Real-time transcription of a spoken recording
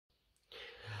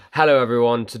Hello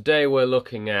everyone, today we're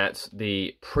looking at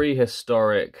the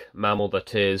prehistoric mammal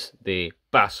that is the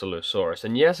Basilosaurus.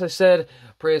 And yes, I said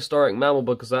prehistoric mammal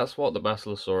because that's what the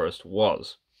Basilosaurus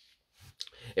was.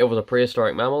 It was a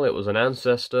prehistoric mammal, it was an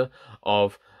ancestor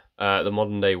of the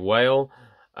modern day whale,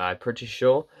 I'm pretty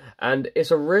sure. And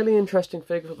it's a really interesting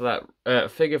figure for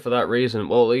that reason,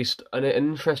 well at least an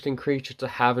interesting creature to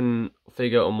have in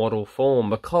figure or model form,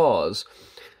 because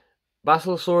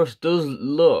Basilosaurus does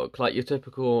look like your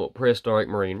typical prehistoric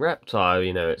marine reptile.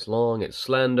 You know, it's long, it's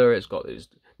slender, it's got these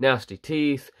nasty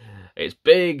teeth, it's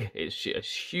big, it's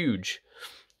huge.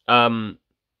 At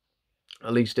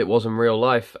least it was in real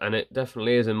life, and it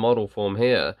definitely is in model form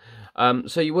here.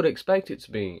 So you would expect it to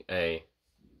be a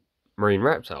marine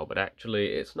reptile, but actually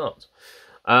it's not.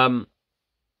 Now,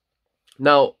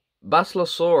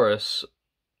 Basilosaurus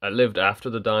lived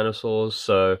after the dinosaurs,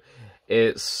 so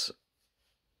it's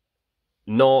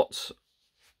not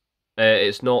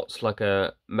like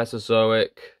a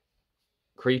Mesozoic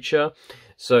creature.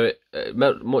 So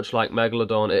much like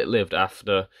Megalodon, it lived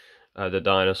after the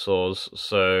dinosaurs.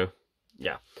 So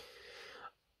yeah.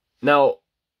 Now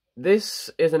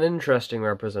this is an interesting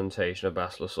representation of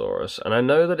Basilosaurus, and I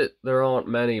know that there aren't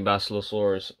many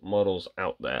Basilosaurus models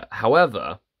out there.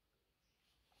 However,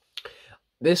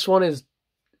 this one is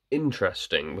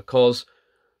interesting because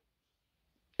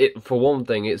for one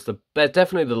thing, it's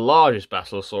definitely the largest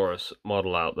Basilosaurus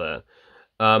model out there.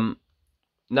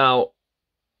 Now,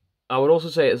 I would also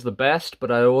say it's the best,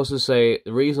 but I'd also say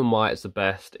the reason why it's the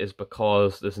best is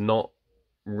because there's not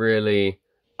really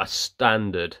a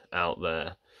standard out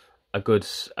there, a good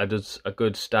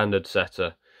standard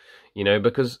setter, you know,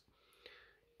 because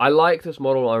I like this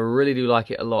model, I really do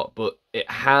like it a lot, but it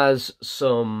has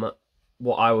some,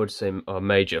 what I would say, are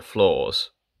major flaws.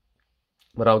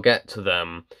 But I'll get to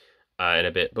them in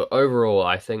a bit. But overall,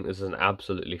 I think this is an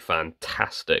absolutely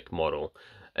fantastic model,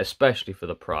 especially for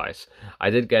the price. I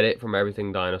did get it from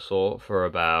Everything Dinosaur for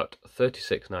about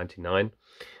 $36.99,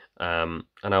 and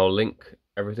I will link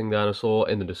Everything Dinosaur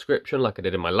in the description, like I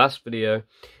did in my last video,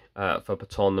 for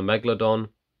Patton the Megalodon.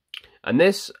 And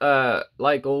this,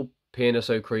 like all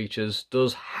PNSO creatures,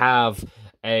 does have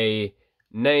a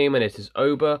name, and it is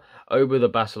Ober the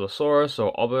Basilosaurus,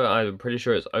 or Ober, I'm pretty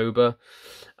sure it's Ober.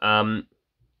 But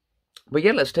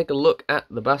yeah, let's take a look at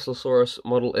the Basilosaurus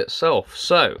model itself.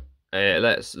 So,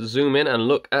 let's zoom in and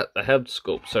look at the head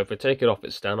sculpt. So if we take it off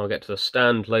its stand, I'll get to the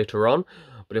stand later on,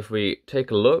 but if we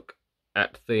take a look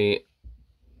at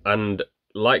and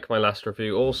like my last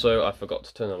review, also, I forgot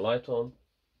to turn the light on.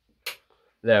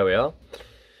 There we are.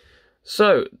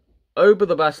 So, Ober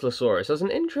the Basilosaurus has an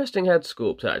interesting head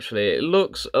sculpt, actually. It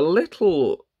looks a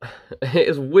little... it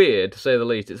is weird, to say the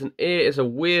least. It's a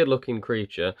weird-looking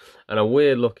creature, and a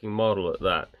weird-looking model at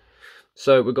that.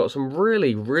 So we've got some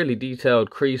really, really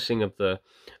detailed creasing of the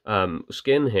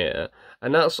skin here,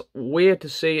 and that's weird to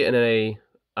see in a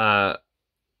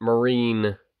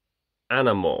marine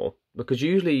animal, because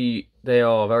usually they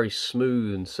are very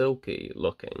smooth and silky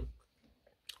looking.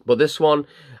 But this one,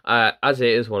 as it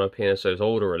is one of PNSO's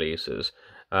older releases,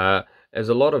 there's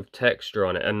a lot of texture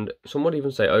on it, and some would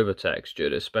even say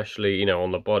over-textured, especially, you know,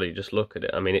 on the body. Just look at it.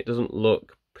 I mean, it doesn't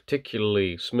look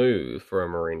particularly smooth for a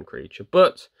marine creature,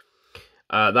 but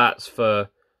that's for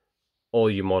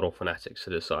all you model fanatics to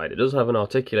decide. It does have an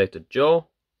articulated jaw.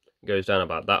 It goes down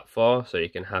about that far, so you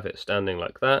can have it standing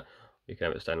like that. You can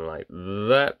have it standing like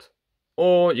that.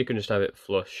 Or you can just have it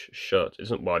flush shut. It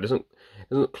doesn't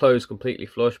close completely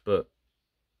flush, but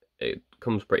it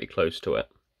comes pretty close to it.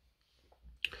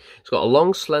 It's got a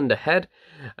long, slender head,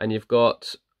 and you've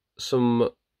got an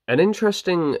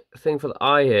interesting thing for the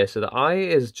eye here. So the eye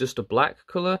is just a black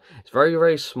colour. It's very,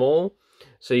 very small,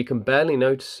 so you can barely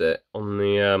notice it on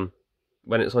the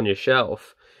when it's on your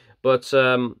shelf. But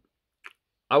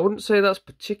I wouldn't say that's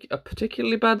a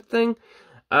particularly bad thing.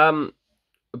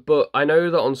 But I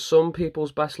know that on some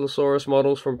people's Basilosaurus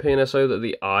models from PNSO that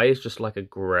the eye is just like a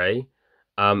grey,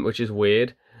 which is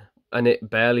weird, and it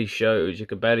barely shows. You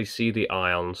can barely see the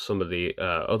eye on some of the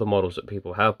other models that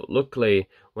people have, but luckily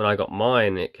when I got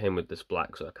mine it came with this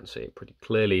black, so I can see it pretty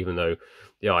clearly, even though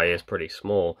the eye is pretty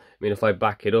small. I mean, if I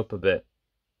back it up a bit,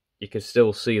 you can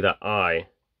still see that eye.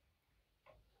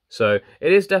 So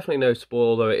it is definitely noticeable,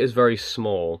 although it is very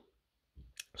small,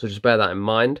 so just bear that in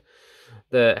mind.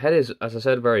 The head is, as I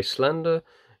said, very slender.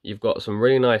 You've got some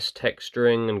really nice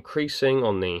texturing and creasing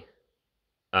on the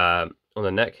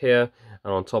neck here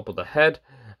and on top of the head.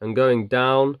 And going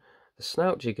down the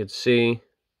snout, you could see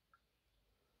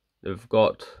they've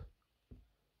got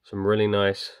some really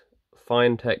nice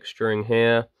fine texturing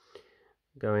here.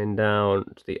 Going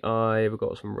down to the eye, we've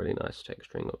got some really nice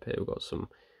texturing up here. We've got some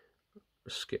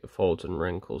folds and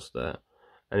wrinkles there.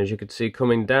 And as you can see,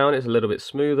 coming down, it's a little bit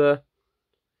smoother.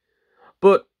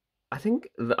 But I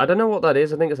don't know what that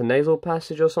is. I think it's a nasal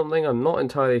passage or something. I'm not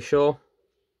entirely sure.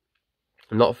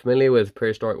 I'm not familiar with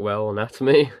prehistoric whale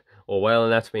anatomy, or whale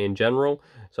anatomy in general,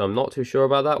 so I'm not too sure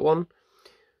about that one.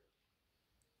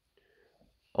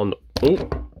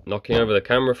 Knocking over the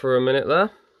camera for a minute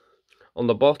there. On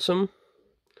the bottom,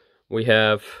 we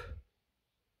have,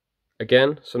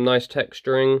 again, some nice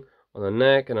texturing on the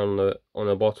neck and on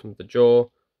the bottom of the jaw.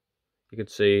 You can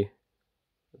see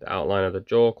the outline of the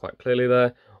jaw quite clearly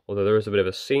there, although there is a bit of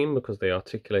a seam because of the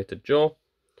articulated jaw.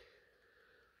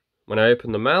 When I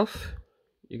open the mouth,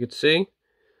 you can see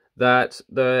that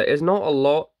there is not a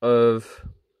lot of...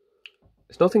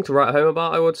 It's nothing to write home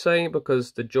about, I would say,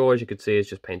 because the jaw, as you can see, is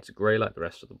just painted grey like the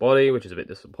rest of the body, which is a bit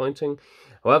disappointing.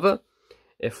 However,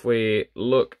 if we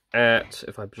look at...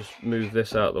 If I just move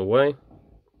this out of the way,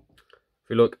 if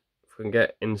we can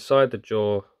get inside the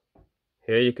jaw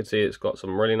here, you can see it's got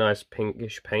some really nice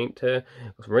pinkish paint here.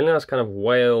 Some really nice kind of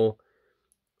whale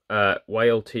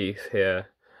teeth here.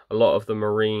 A lot of the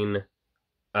marine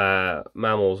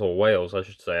mammals, or whales I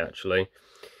should say actually,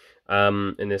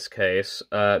 in this case,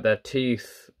 their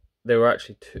teeth, they were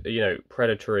actually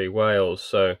predatory whales,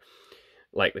 so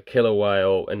like the killer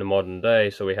whale in the modern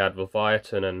day. So we had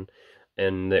Leviathan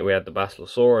and we had the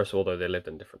Basilosaurus, although they lived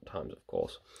in different times, of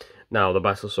course. Now the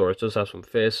Basilosaurus does have some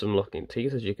fearsome looking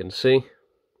teeth, as you can see,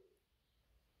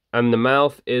 and the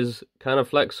mouth is kind of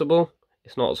flexible.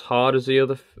 It's not as hard as the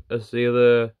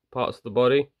other parts of the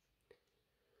body.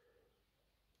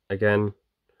 Again,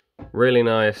 really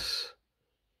nice,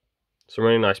 some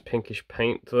really nice pinkish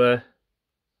paint there,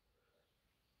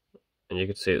 and you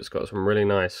can see it's got some really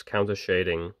nice counter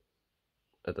shading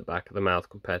at the back of the mouth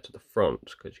compared to the front,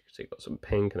 because you can see you've got some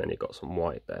pink and then you've got some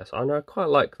white there. So I know I quite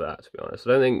like that, to be honest.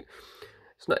 I don't think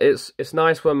it's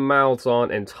nice when mouths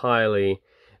aren't entirely,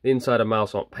 the inside of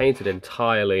mouths aren't painted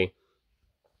entirely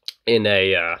in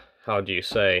a how do you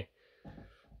say,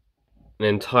 an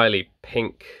entirely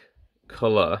pink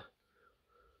colour.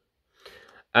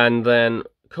 And then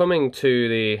coming to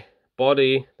the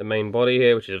body, the main body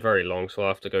here, which is very long, so I'll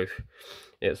have to go,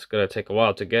 it's going to take a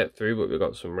while to get through, but we've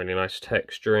got some really nice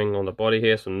texturing on the body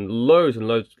here, some loads and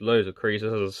loads of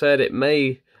creases. As I said, it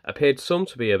may appear to some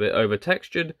to be a bit over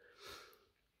textured,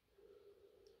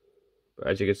 but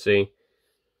as you can see,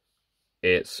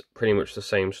 it's pretty much the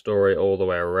same story all the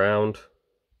way around.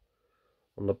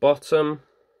 On the bottom,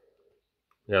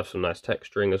 we have some nice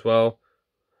texturing as well.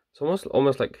 It's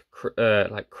almost like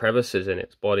crevices in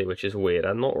its body, which is weird.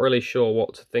 I'm not really sure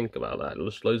what to think about that.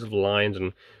 Just loads of lines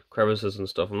and crevices and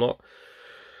stuff.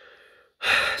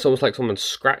 It's almost like someone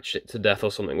scratched it to death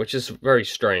or something, which is very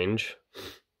strange.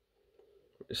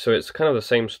 So it's kind of the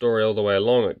same story all the way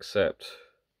along, except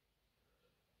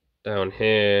down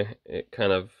here it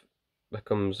kind of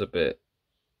becomes a bit...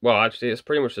 Well, actually, it's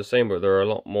pretty much the same, but there are a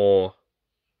lot more...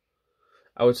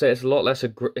 I would say it's a lot less,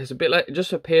 it's a bit like, it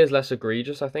just appears less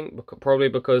egregious, I think, probably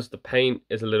because the paint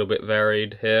is a little bit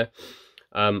varied here,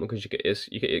 because you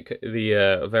get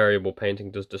the variable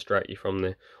painting does distract you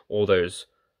from all those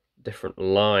different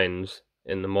lines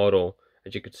in the model.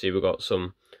 As you can see, we've got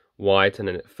some white, and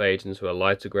then it fades into a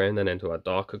lighter grey, and then into a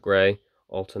darker grey,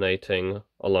 alternating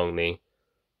along the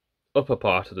upper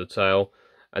part of the tail,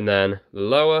 and then the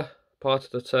lower part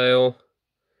of the tail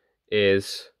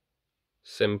is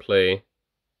simply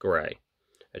grey,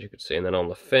 as you can see. And then on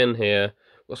the fin here,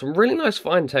 got some really nice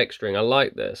fine texturing. I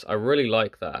like this. I really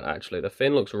like that, actually. The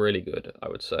fin looks really good, I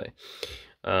would say.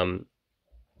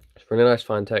 It's really nice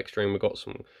fine texturing. We've got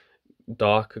some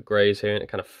darker greys here, and it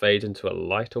kind of fades into a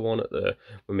lighter one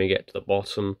when we get to the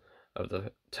bottom of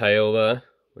the tail there,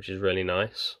 which is really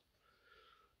nice.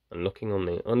 And looking on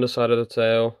the underside of the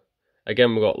tail,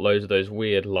 again, we've got loads of those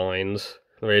weird lines,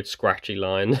 weird scratchy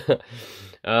lines.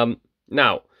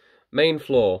 Now, main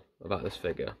flaw about this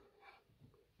figure.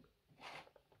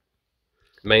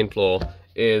 Main flaw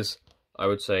is, I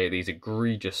would say, these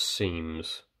egregious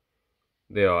seams.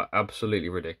 They are absolutely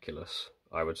ridiculous,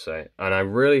 I would say, and I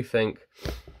really think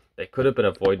they could have been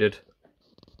avoided.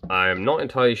 I'm not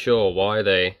entirely sure why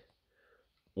they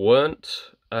weren't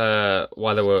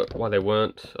avoided,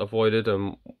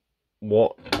 and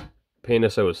what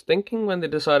PNSO was thinking when they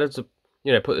decided to,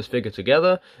 put this figure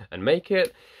together and make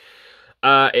it.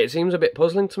 It seems a bit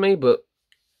puzzling to me, but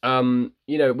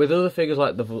with other figures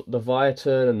like the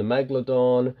Leviathan and the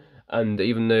Megalodon, and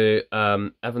even the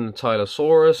Untitled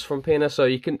from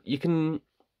PNSO,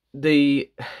 the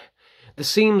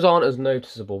seams aren't as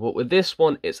noticeable, but with this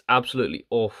one, it's absolutely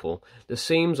awful. The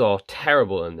seams are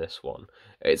terrible in this one.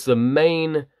 It's the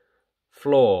main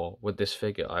flaw with this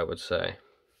figure, I would say.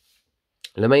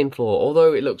 The main flaw,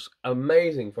 although it looks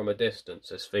amazing from a distance,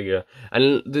 this figure,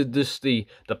 and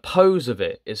the pose of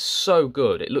it is so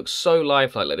good. It looks so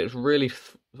lifelike, like it's really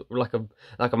like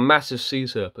a massive sea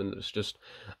serpent that's just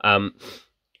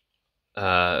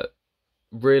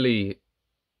really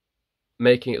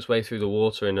making its way through the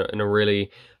water in a really,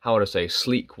 how would I say,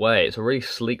 sleek way. It's a really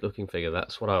sleek looking figure.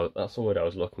 That's the word I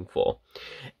was looking for.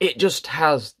 It just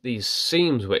has these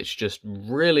seams which just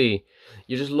really,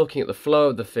 you're just looking at the flow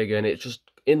of the figure and it's just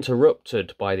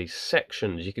interrupted by these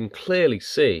sections. You can clearly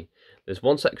see there's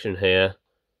one section here,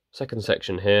 second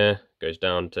section here, goes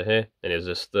down to here, and there's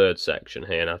this third section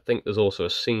here, and I think there's also a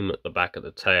seam at the back of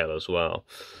the tail as well.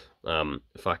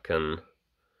 If I can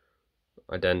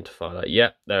identify that.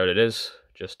 Yep, there it is,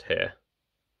 just here.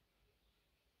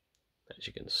 As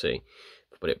you can see,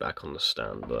 put it back on the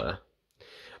stand there.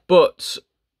 But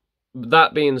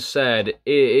that being said,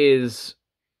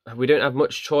 we don't have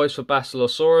much choice for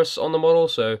Basilosaurus on the model,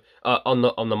 so on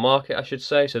the market, I should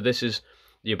say. So this is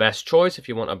your best choice if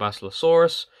you want a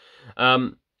Basilosaurus.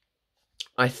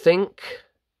 I think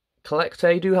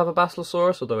Collectae do have a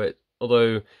Basilosaurus,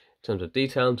 although in terms of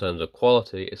detail, in terms of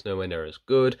quality, it's nowhere near as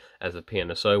good as the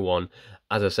PNSO one.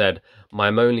 As I said, my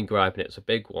only gripe, and it's a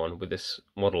big one with this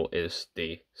model, is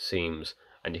the seams,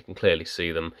 and you can clearly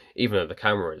see them, even though the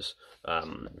camera is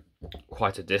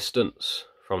quite a distance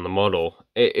from the model.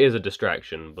 It is a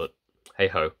distraction, but hey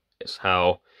ho, it's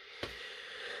how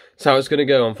it's going to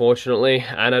go, unfortunately.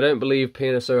 And I don't believe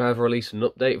PNSO have released an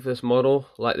update for this model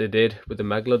like they did with the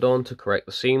Megalodon to correct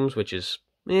the seams, which is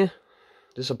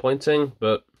disappointing,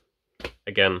 but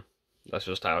again, that's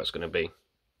just how it's going to be.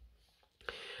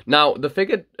 Now, the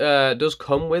figure does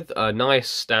come with a nice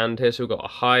stand here, so we've got a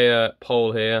higher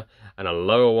pole here and a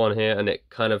lower one here, and it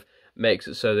kind of makes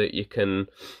it so that you can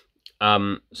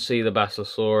see the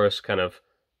Basilosaurus, kind of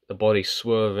the body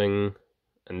swerving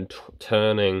and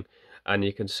turning, and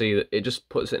you can see that it just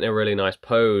puts it in a really nice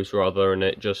pose rather than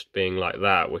it just being like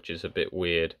that, which is a bit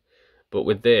weird. But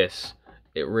with this,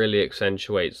 it really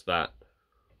accentuates that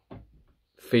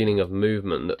feeling of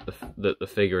movement that the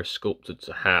figure is sculpted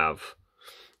to have.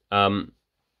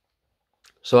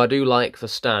 So I do like the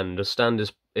stand. The stand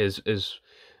is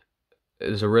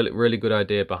a really good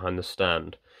idea behind the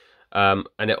stand. And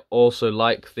it also,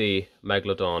 like the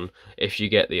Megalodon, if you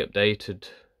get the updated,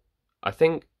 I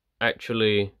think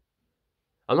actually,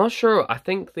 I'm not sure. I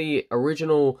think the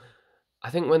original, I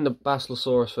think when the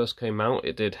Basilosaurus first came out,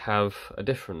 it did have a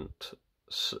different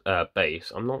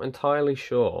base. I'm not entirely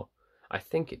sure. I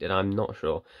think it did, I'm not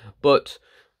sure. But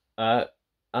I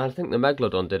think the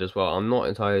Megalodon did as well. I'm not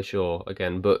entirely sure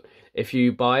again. But if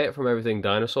you buy it from Everything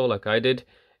Dinosaur like I did,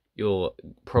 you'll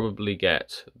probably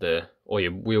get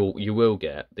you will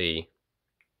get the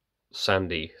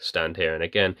sandy stand here. And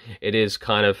again, it is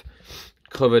kind of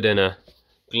covered in a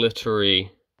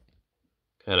glittery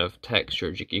kind of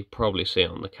texture. You can probably see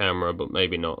it on the camera, but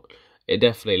maybe not. It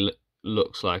definitely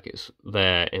looks like it's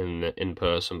there in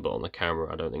person, but on the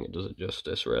camera I don't think it does it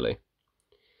justice really.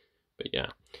 But yeah,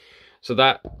 so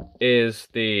that is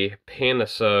the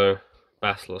PNSO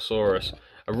Basilosaurus,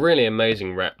 a really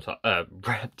amazing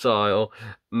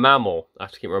mammal. I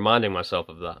have to keep reminding myself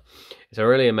of that. It's a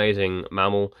really amazing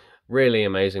mammal, really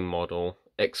amazing model,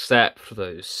 except for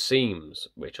those seams,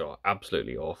 which are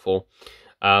absolutely awful.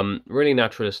 Really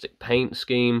naturalistic paint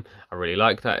scheme. I really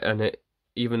like that, and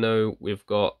even though we've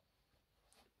got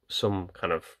some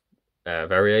kind of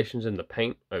variations in the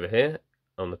paint over here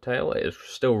on the tail, it is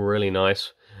still really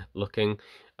nice looking.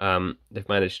 They've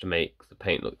managed to make the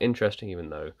paint look interesting, even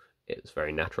though it's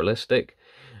very naturalistic.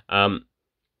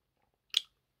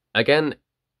 Again,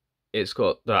 it's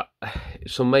got that,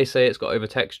 some may say it's got over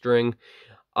texturing.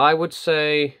 I would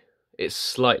say it's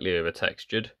slightly over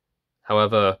textured.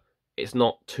 However, it's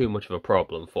not too much of a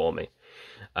problem for me.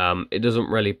 It doesn't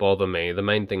really bother me. The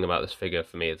main thing about this figure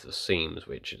for me is the seams,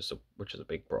 which is a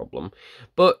big problem.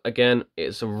 But again,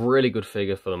 it's a really good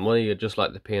figure for the money, just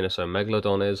like the PNSO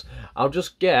Megalodon is. I'll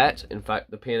just get, in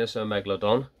fact, the PNSO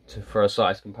Megalodon for a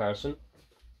size comparison.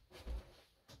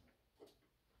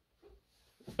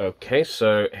 Okay,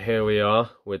 so here we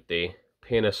are with the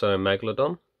PNSO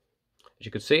Megalodon. As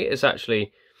you can see, it's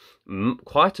actually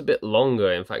quite a bit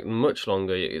longer, in fact much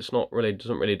longer. It's not really,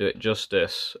 doesn't really do it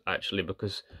justice actually,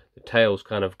 because the tail's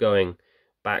kind of going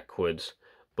backwards,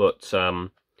 but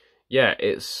yeah,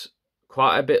 it's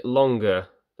quite a bit longer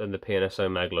than the PNSO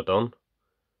Megalodon,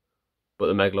 but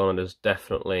the Megalodon is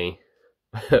definitely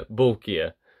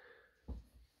bulkier.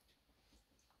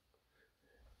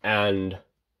 And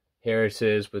here it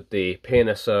is with the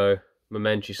PNSO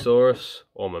Mamenchisaurus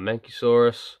or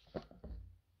Mamenchisaurus.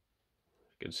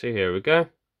 You can see, here we go.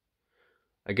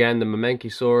 Again, the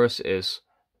Mamenchisaurus is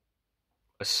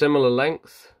a similar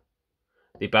length.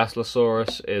 The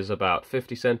Basilosaurus is about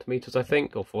 50 centimeters, I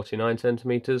think, or 49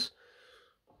 centimeters.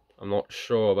 I'm not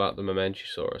sure about the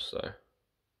Mamenchisaurus though.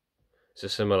 It's a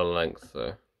similar length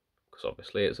though, because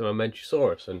obviously it's a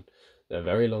Mamenchisaurus and they're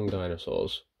very long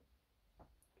dinosaurs.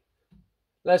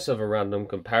 Let's have a random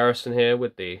comparison here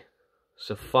with the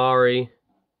Safari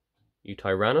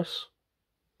Utyrannus.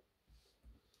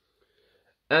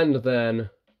 And then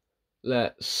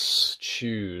let's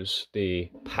choose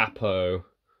the Papo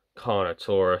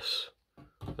Carnotaurus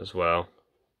as well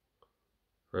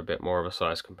for a bit more of a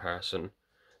size comparison.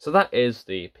 So that is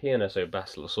the PNSO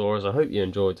Basilosaurus. I hope you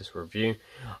enjoyed this review.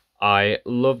 I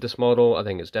love this model. I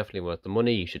think it's definitely worth the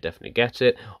money. You should definitely get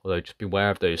it. Although just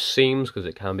beware of those seams because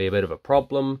it can be a bit of a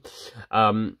problem.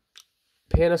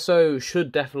 PNSO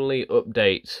should definitely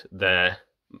update their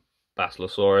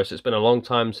Basilosaurus. It's been a long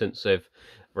time since they've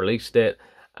released it,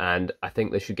 and I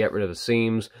think they should get rid of the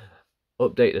seams,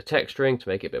 update the texturing to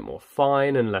make it a bit more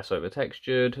fine and less over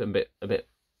textured, and a bit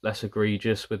less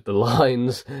egregious with the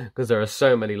lines because there are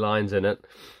so many lines in it.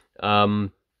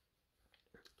 But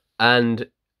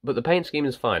the paint scheme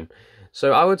is fine.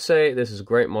 So I would say this is a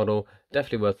great model,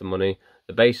 definitely worth the money.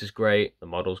 The base is great, the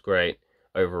model's great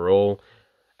overall.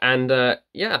 And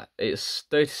yeah, it's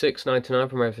 $36.99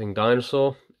 from Everything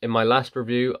Dinosaur. In my last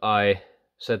review, I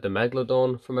said the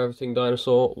Megalodon from Everything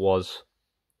Dinosaur was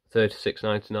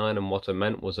 $36.99, and what I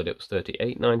meant was that it was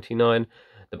 $38.99.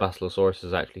 The Basilosaurus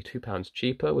is actually £2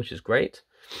 cheaper, which is great.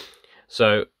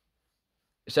 So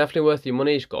it's definitely worth your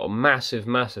money. It's got a massive,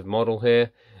 massive model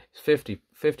here. It's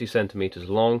 50 centimeters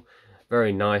long,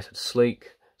 very nice and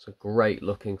sleek. It's a great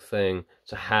looking thing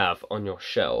to have on your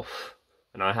shelf.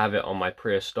 And I have it on my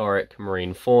Prehistoric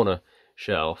Marine Fauna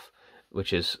shelf,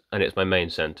 and it's my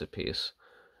main centerpiece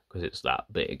because it's that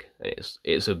big. It's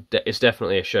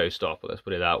definitely a showstopper, let's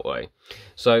put it that way.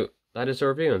 So that is the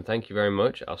review, and thank you very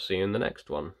much. I'll see you in the next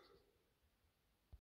one.